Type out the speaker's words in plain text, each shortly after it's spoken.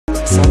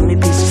Sign me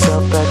pieces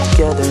up back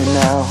together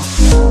now.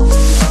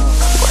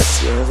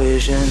 What's your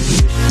vision?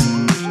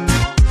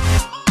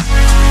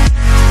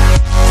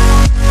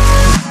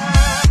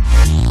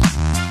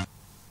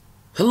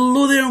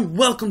 Hello there and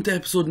welcome to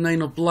episode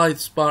 9 of Blyth,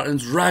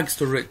 Spartans, Rags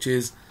to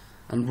Riches,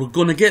 and we're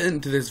going to get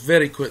into this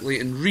very quickly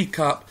and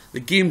recap the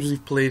games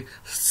we've played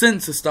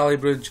since the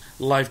Stalybridge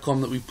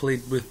livecom that we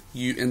played with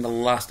you in the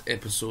last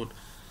episode.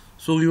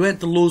 So we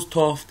went to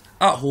Lowestoft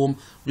at home,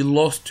 we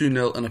lost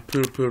 2-0 in a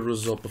poor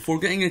result before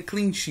getting a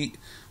clean sheet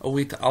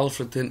away to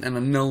Alfredton in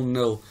a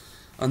 0-0,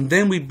 and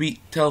then we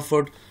beat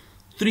Telford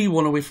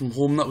 3-1 away from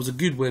home. That was a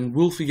good win.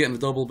 Wolfie getting a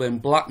double, Ben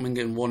Blackman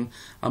getting one,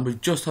 and we've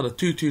just had a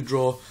 2-2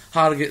 draw.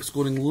 Harrogate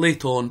scoring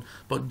late on,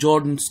 but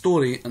Jordan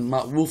Story and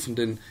Matt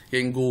Wolfenden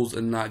getting goals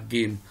in that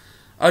game.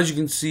 As you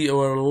can see,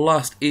 our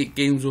last 8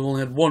 games we've only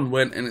had one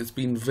win, and it's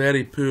been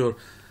very poor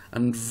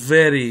and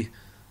very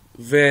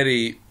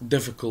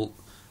difficult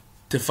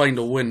to find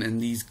a win in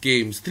these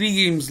games. 3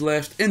 games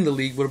left in the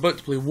league. We're about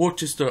to play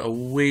Worcester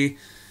away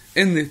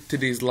in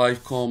today's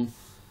livecom.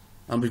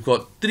 And we've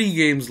got 3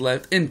 games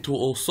left in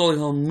total.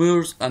 Solihull,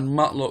 Moors and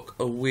Matlock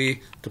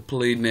away to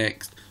play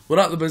next. We're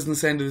at the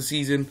business end of the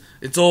season.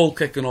 It's all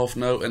kicking off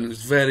now and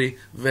it's very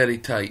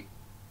tight.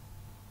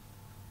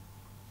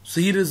 So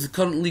here is the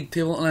current league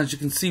table, and as you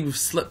can see we've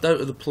slipped out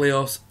of the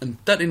playoffs in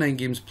 39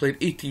 games played,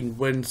 18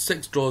 wins,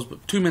 6 draws,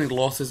 but too many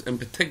losses, in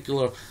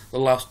particular the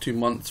last 2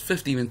 months.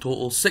 15 in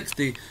total,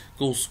 60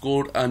 goals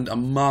scored and a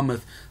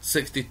mammoth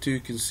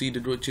 62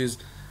 conceded, which is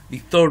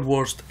the 3rd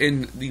worst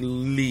in the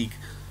league.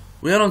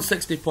 We are on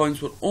 60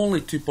 points, we're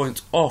only 2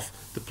 points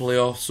off the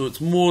playoffs, so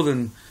it's more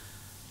than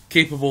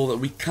capable that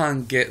we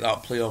can get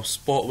that playoff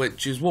spot,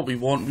 which is what we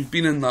want. We've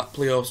been in that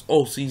playoffs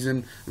all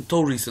season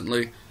until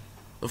recently.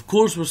 Of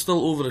course we're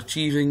still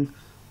overachieving,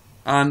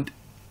 and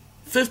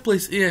 5th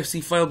place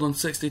AFC Fylde on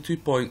 62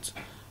 points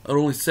are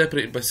only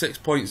separated by 6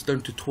 points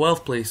down to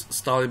 12th place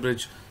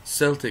Stalybridge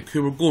Celtic,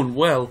 who were going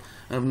well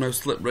and have now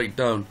slipped right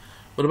down.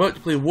 We're about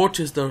to play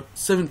Worcester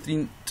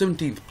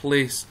 17th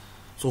place,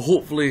 so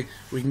hopefully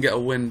we can get a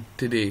win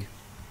today.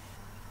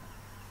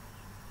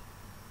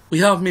 We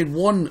have made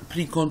one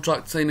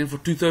pre-contract signing for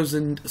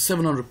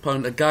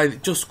 £2,700, a guy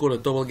that just scored a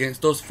double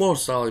against us for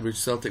Stalybridge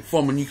Celtic,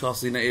 former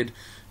Newcastle United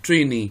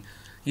trainee.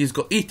 He's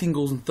got 18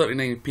 goals and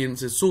 39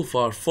 appearances so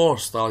far for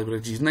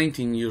Stalybridge. He's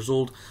 19 years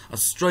old, a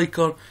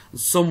striker, and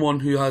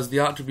someone who has the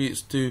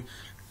attributes to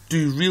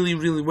do really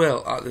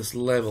well at this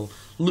level.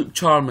 Luke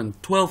Charman,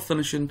 12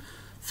 finishing,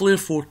 Flair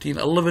 14,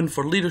 11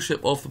 for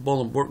leadership off the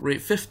ball and work rate,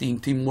 15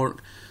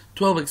 teamwork,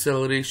 12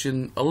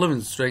 acceleration,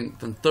 11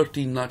 strength and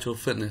 13 natural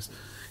fitness.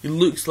 He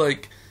looks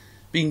like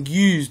being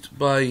used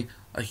by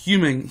a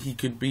human. He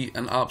could be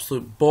an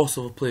absolute boss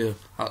of a player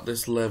at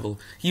this level.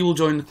 He will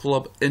join the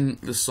club in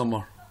the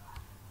summer.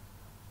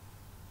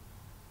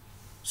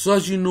 So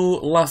as you know,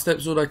 last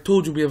episode I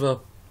told you we have an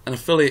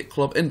affiliate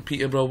club in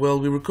Peterborough.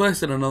 Well, we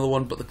requested another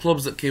one, but the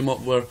clubs that came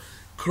up were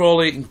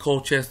Crawley and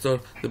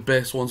Colchester, the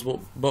best ones,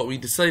 but we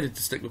decided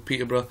to stick with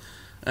Peterborough.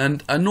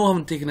 And I know I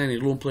haven't taken any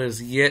loan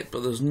players yet,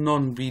 but there's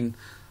none been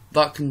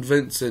that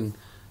convincing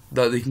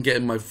that they can get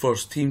in my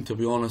first team, to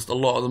be honest. A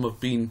lot of them have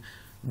been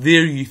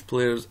their youth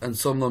players, and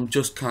some of them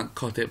just can't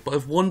cut it. But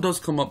if one does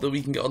come up that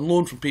we can get on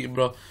loan from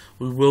Peterborough,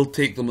 we will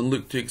take them and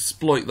look to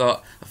exploit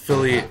that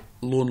affiliate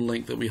loan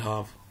link that we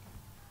have.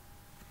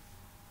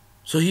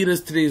 So here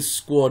is today's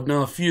squad.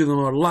 Now, a few of them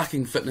are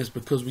lacking fitness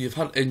because we have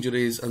had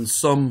injuries, and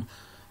some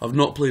have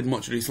not played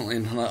much recently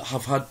and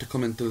have had to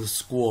come into the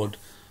squad.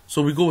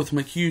 So we go with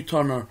McHugh,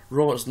 Turner,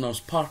 Roberts, Nurse,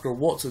 Parker,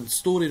 Watson,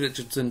 Story,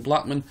 Richardson,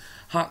 Blackman,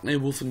 Hackney,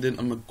 Wolfenden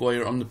and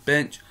Maguire. On the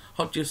bench,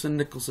 Hutchison,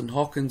 Nicholson,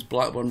 Hawkins,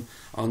 Blackburn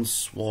and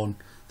Swan.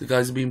 The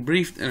guys have been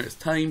briefed and it's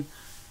time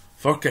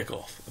for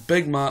kick-off. A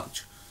big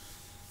match.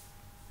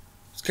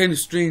 It's kind of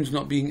strange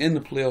not being in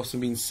the playoffs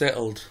and being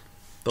settled.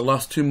 The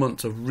last 2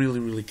 months have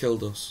really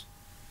killed us.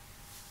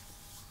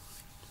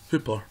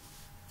 Hooper,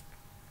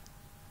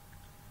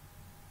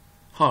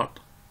 Hart,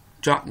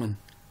 Jackman,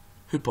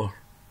 Hooper,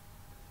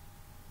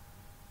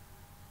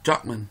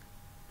 Jackman,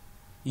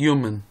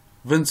 Yeoman,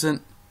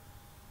 Vincent,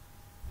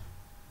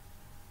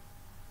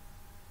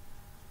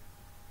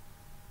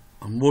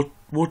 and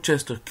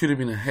Worcester could have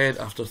been ahead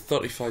after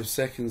 35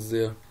 seconds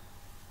there.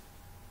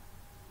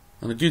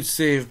 And a good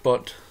save,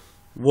 but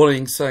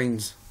worrying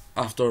signs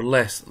after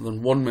less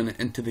than 1 minute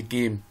into the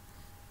game.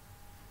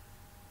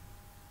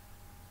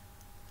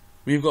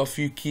 We've got a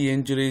few key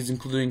injuries,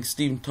 including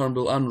Stephen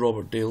Turnbull and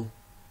Robert Dale,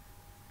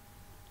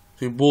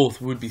 who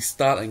both would be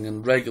starting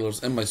and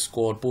regulars in my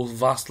squad, both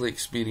vastly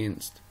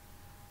experienced.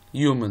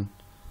 Yeoman,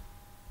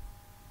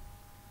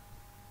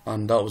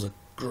 and that was a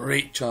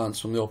great chance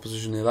from the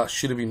opposition there. That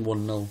should have been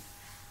 1-0.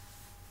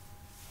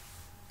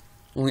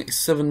 Only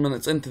 7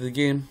 minutes into the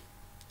game,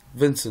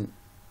 Vincent,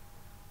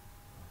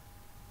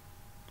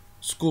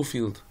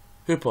 Schofield,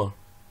 Hooper,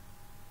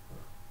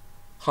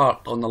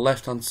 Hart on the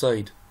left hand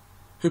side.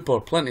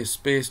 Hooper, plenty of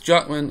space,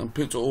 Jackman, and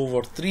puts it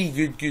over. 3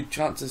 good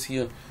chances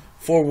here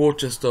for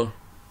Worcester.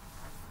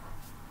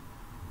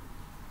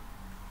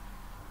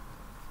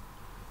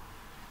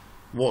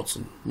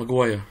 Watson,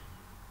 Maguire,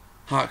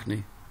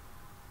 Hackney.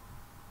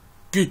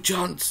 Good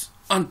chance,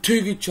 and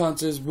two good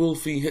chances.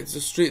 Wolfie hits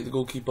it straight at the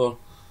goalkeeper.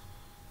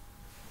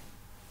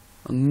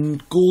 A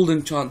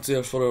golden chance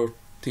there for our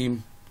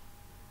team.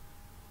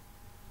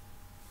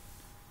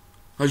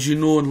 As you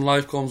know, in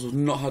live comms we've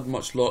not had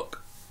much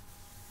luck,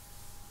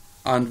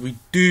 and we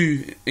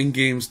do in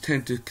games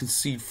tend to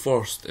concede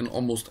first in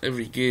almost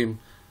every game,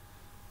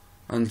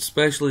 and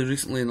especially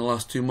recently in the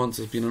last 2 months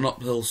it's been an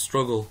uphill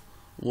struggle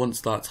once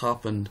that's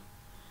happened.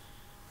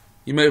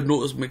 You might have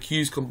noticed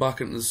McHugh's come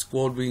back into the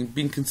squad. We've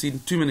been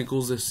conceding too many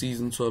goals this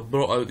season, so I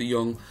brought out the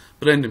young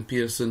Brendan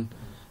Pearson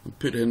and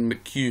put in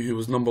McHugh, who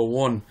was number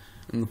 1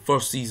 in the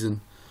first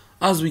season,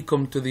 as we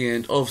come to the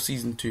end of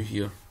season 2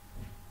 here.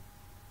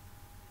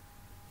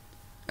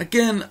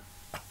 Again,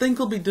 I think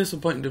I'll be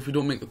disappointed if we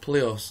don't make the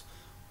playoffs,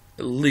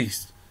 at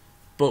least,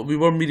 but we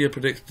were media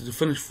predicted to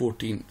finish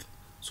 14th,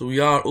 so we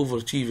are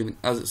overachieving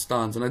as it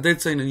stands. And I did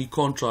sign a new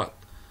contract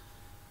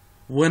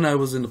when I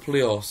was in the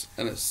playoffs,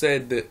 and it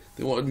said that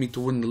they wanted me to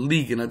win the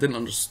league, and I didn't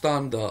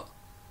understand that.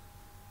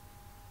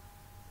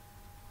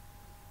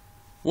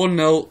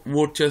 1-0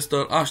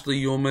 Worcester, Ashley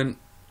Yeoman,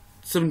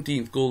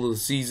 17th goal of the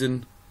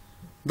season.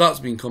 That's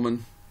been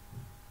coming.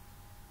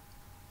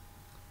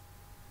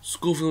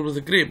 Schofield with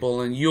a great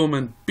ball, and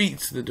Yeoman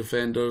beats the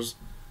defenders.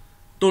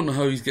 Don't know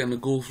how he's getting a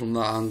goal from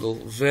that angle.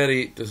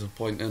 Very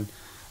disappointing.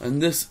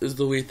 And this is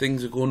the way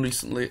things are going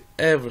recently.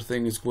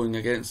 Everything is going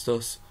against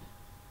us.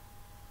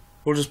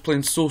 We're just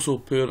playing so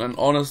poor, and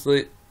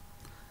honestly,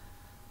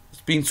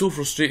 it's been so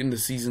frustrating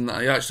this season that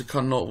I actually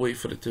cannot wait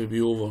for it to be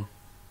over.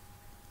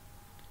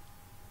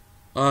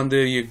 And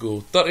there you go,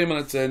 30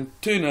 minutes in,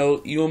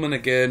 2-0, Yeoman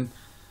again,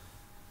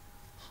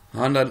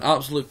 and an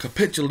absolute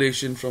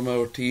capitulation from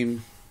our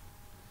team.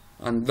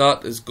 And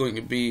that is going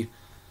to be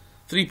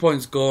 3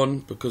 points gone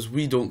because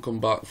we don't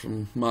come back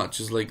from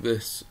matches like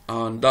this,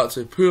 and that's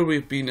how poor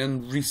we've been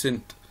in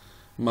recent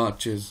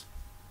matches.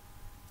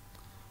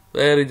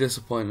 Very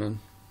disappointing.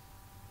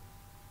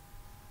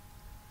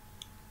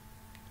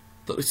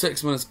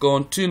 36 minutes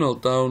gone,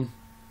 2-0 down.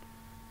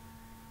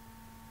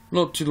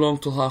 Not too long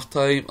till half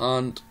time,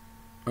 and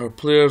our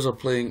players are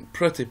playing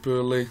pretty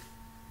poorly.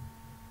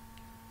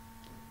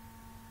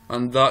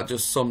 And that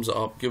just sums it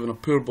up, giving a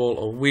poor ball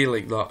away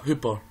like that.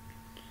 Hooper,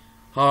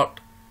 Hart,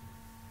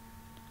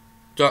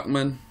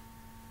 Jackman,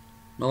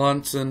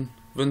 Melanson,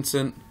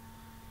 Vincent,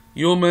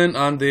 Yeoman,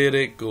 and there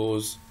it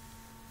goes.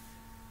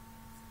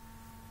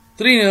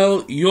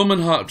 3-0,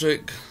 Yeoman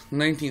hat-trick,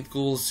 19th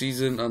goal of the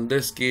season, and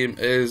this game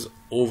is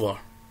over.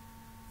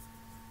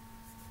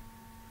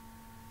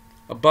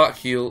 A back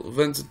heel,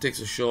 Vincent takes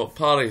a shot,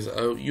 parries it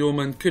out,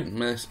 Yeoman couldn't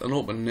miss, an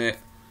open net.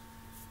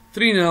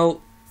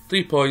 3-0,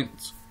 3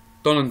 points,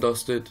 done and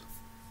dusted.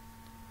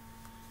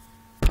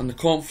 And the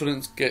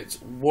confidence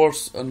gets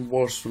worse and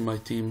worse from my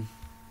team.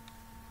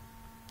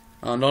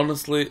 And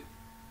honestly,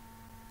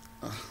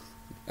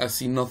 I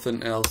see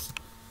nothing else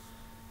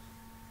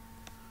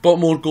but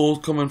more goals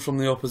coming from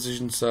the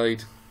opposition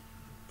side.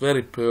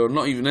 Very poor,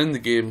 not even in the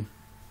game.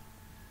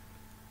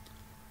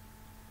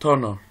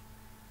 Turner.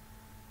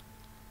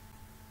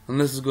 And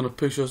this is going to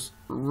push us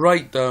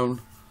right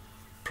down,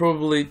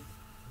 probably,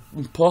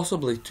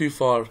 possibly too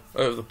far out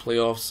of the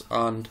playoffs,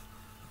 and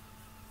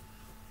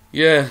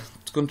yeah,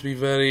 it's going to be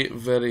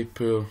very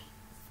poor.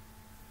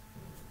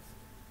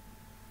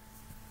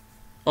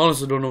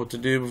 Honestly, don't know what to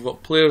do. We've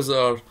got players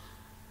that are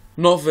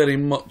not very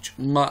much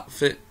mat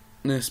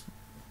fitness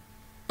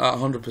at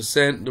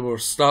 100%. They were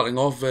starting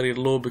off very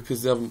low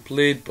because they haven't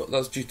played, but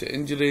that's due to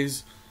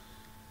injuries.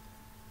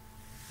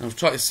 And I've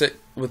tried to stick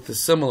with the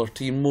similar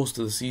team most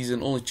of the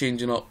season, only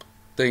changing up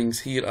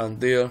things here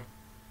and there.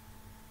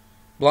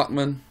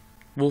 Blackman,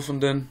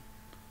 Wolfenden,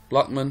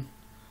 Blackman,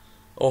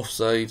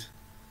 offside.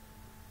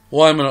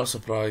 Why am I not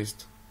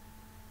surprised?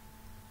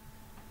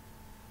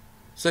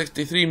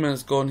 63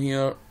 minutes gone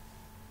here.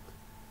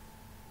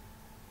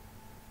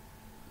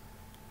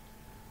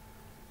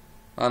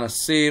 And a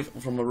save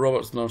from a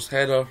Roberts Nurse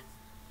header.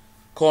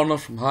 Corner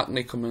from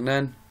Hackney coming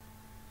in.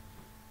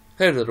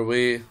 Headed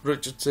away.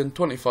 Richardson,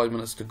 25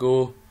 minutes to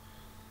go.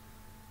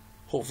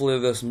 Hopefully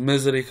this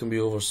misery can be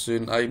over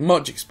soon. I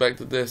much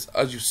expected this.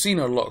 As you've seen,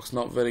 our luck's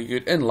not very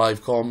good in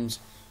live comms.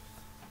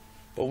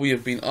 But we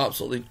have been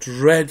absolutely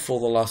dreadful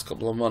the last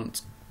couple of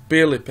months.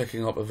 Barely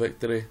picking up a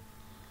victory.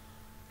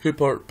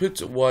 Hooper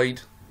puts it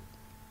wide.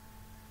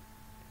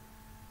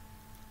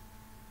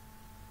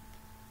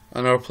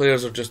 And our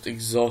players are just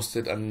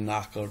exhausted and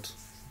knackered.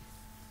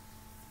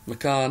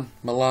 McCann,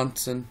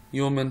 Melanson,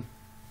 Yeoman,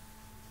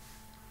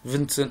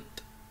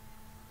 Vincent,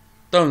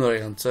 down the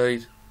right hand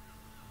side.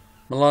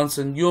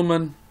 Melanson,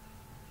 Yeoman,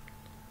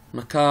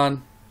 McCann,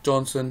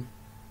 Johnson,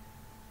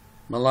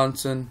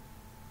 Melanson.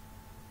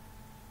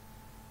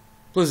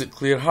 Plays it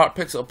clear. Hart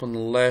picks it up on the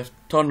left.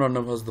 Turner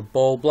now has the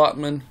ball.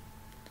 Blackman,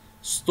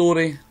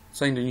 Story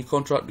signed a new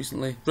contract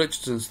recently.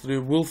 Richardson's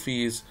through.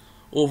 Wolfie is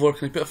over.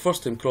 Can he put a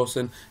first time cross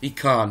in? He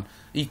can.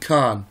 He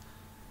can.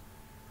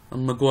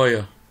 And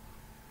Maguire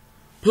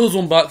pulls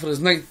one back for his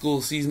 9th goal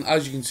of the season.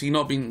 As you can see,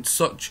 not being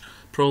such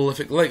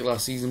prolific like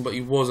last season, but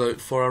he was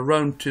out for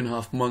around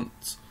 2.5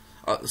 months.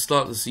 at the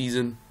start of the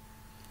season.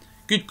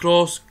 Good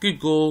cross, good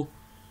goal,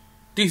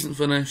 decent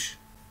finish,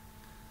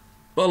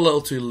 but a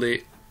little too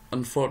late,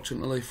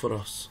 unfortunately for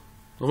us.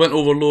 I went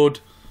overload,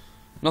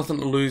 nothing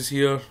to lose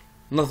here,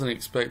 nothing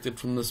expected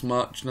from this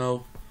match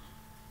now.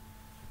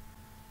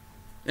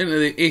 Into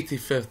the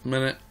 85th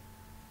minute,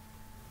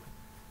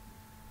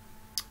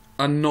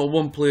 and not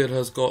one player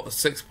has got a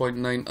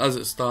 6.9 as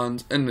it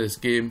stands in this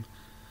game.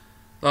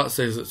 That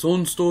says its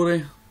own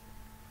story.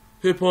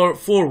 Hooper,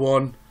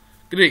 4-1,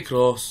 great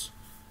cross.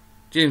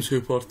 James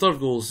Hooper, third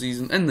goal of the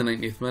season in the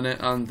 90th minute,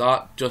 and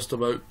that just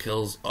about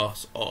kills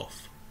us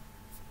off.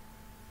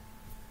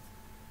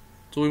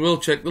 So we will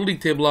check the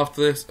league table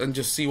after this and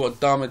just see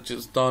what damage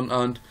it's done,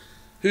 and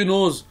who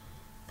knows,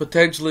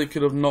 potentially it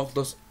could have knocked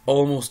us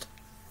almost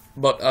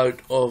but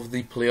out of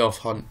the playoff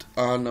hunt,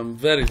 and I'm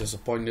very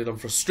disappointed. I'm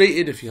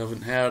frustrated if you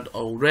haven't heard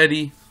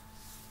already.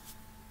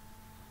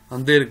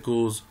 And there it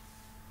goes.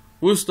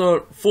 Worcester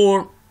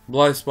 4,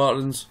 Blyth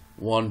Spartans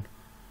 1.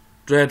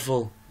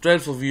 Dreadful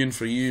viewing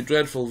for you,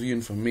 dreadful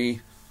viewing for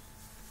me.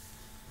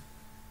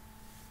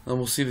 And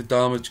we'll see the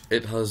damage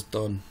it has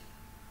done.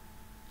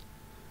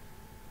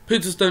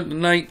 Puts us down to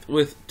 9th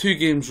with 2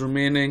 games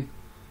remaining,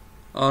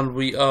 and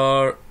we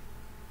are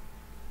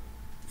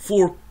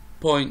 4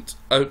 points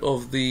out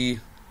of the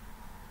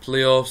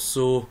playoffs.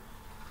 So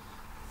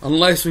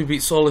unless we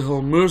beat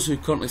Solihull Moors, who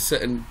currently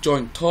sit in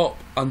joint top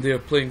and they are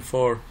playing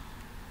for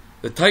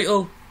the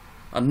title,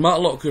 and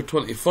Matlock, who are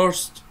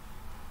 21st,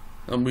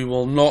 and we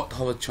will not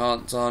have a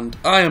chance, and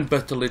I am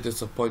bitterly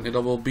disappointed. I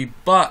will be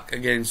back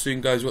again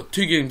soon, guys. We've got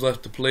 2 games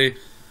left to play.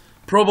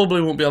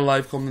 Probably won't be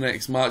alive come the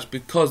next match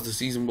because the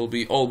season will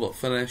be all but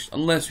finished,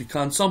 unless we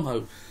can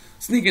somehow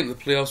sneak into the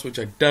playoffs, which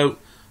I doubt.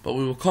 But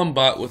we will come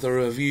back with a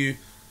review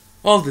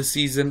of the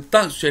season.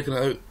 Thanks for checking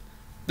it out.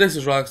 This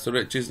is Rags to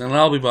Riches, and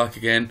I'll be back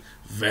again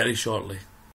very shortly.